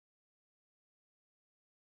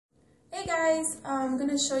Hey guys, I'm going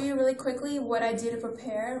to show you really quickly what I do to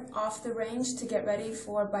prepare off the range to get ready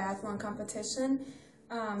for biathlon competition.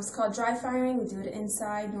 It's called dry firing. We do it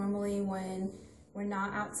inside normally when we're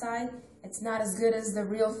not outside. It's not as good as the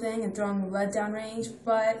real thing and throwing lead down range,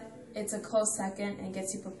 but it's a close second and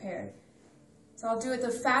gets you prepared. So I'll do it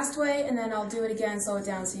the fast way and then I'll do it again, slow it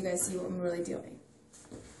down so you guys see what I'm really doing.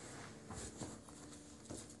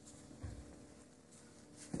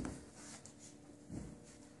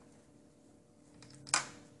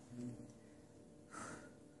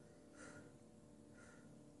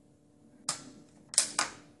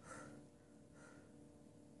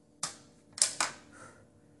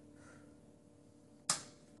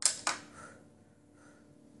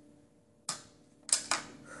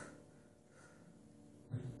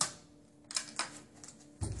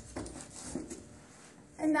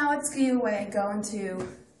 And now let's get away and go into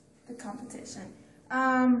the competition.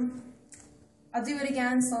 I'll do it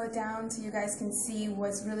again, slow it down so you guys can see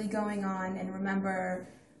what's really going on. And remember,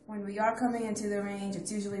 when we are coming into the range,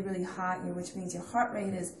 it's usually really hot, which means your heart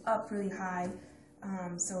rate is up really high.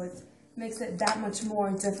 So it makes it that much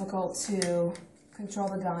more difficult to control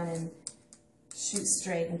the gun and shoot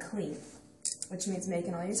straight and clean, which means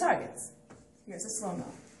making all your targets. Here's a slow-mo.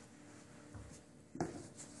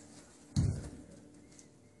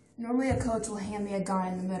 Normally a coach will hand me a gun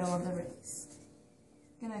in the middle of the race.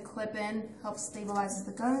 Gonna clip in, helps stabilize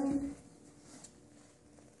the gun.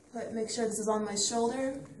 But make sure this is on my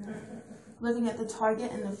shoulder. Looking at the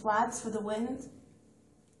target and the flaps for the wind.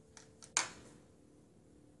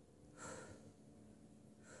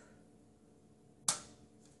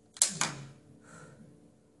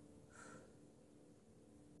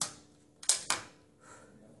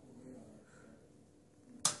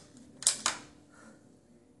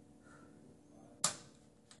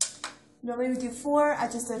 Normally we do 4, I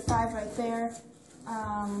just did 5 right there.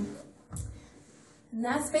 And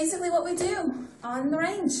that's basically what we do on the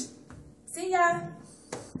range. See ya!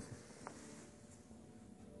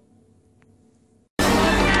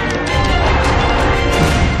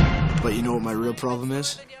 But you know what my real problem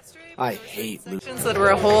is? I hate losing. That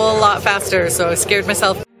were a whole lot faster, so I scared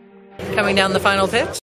myself coming down the final pitch.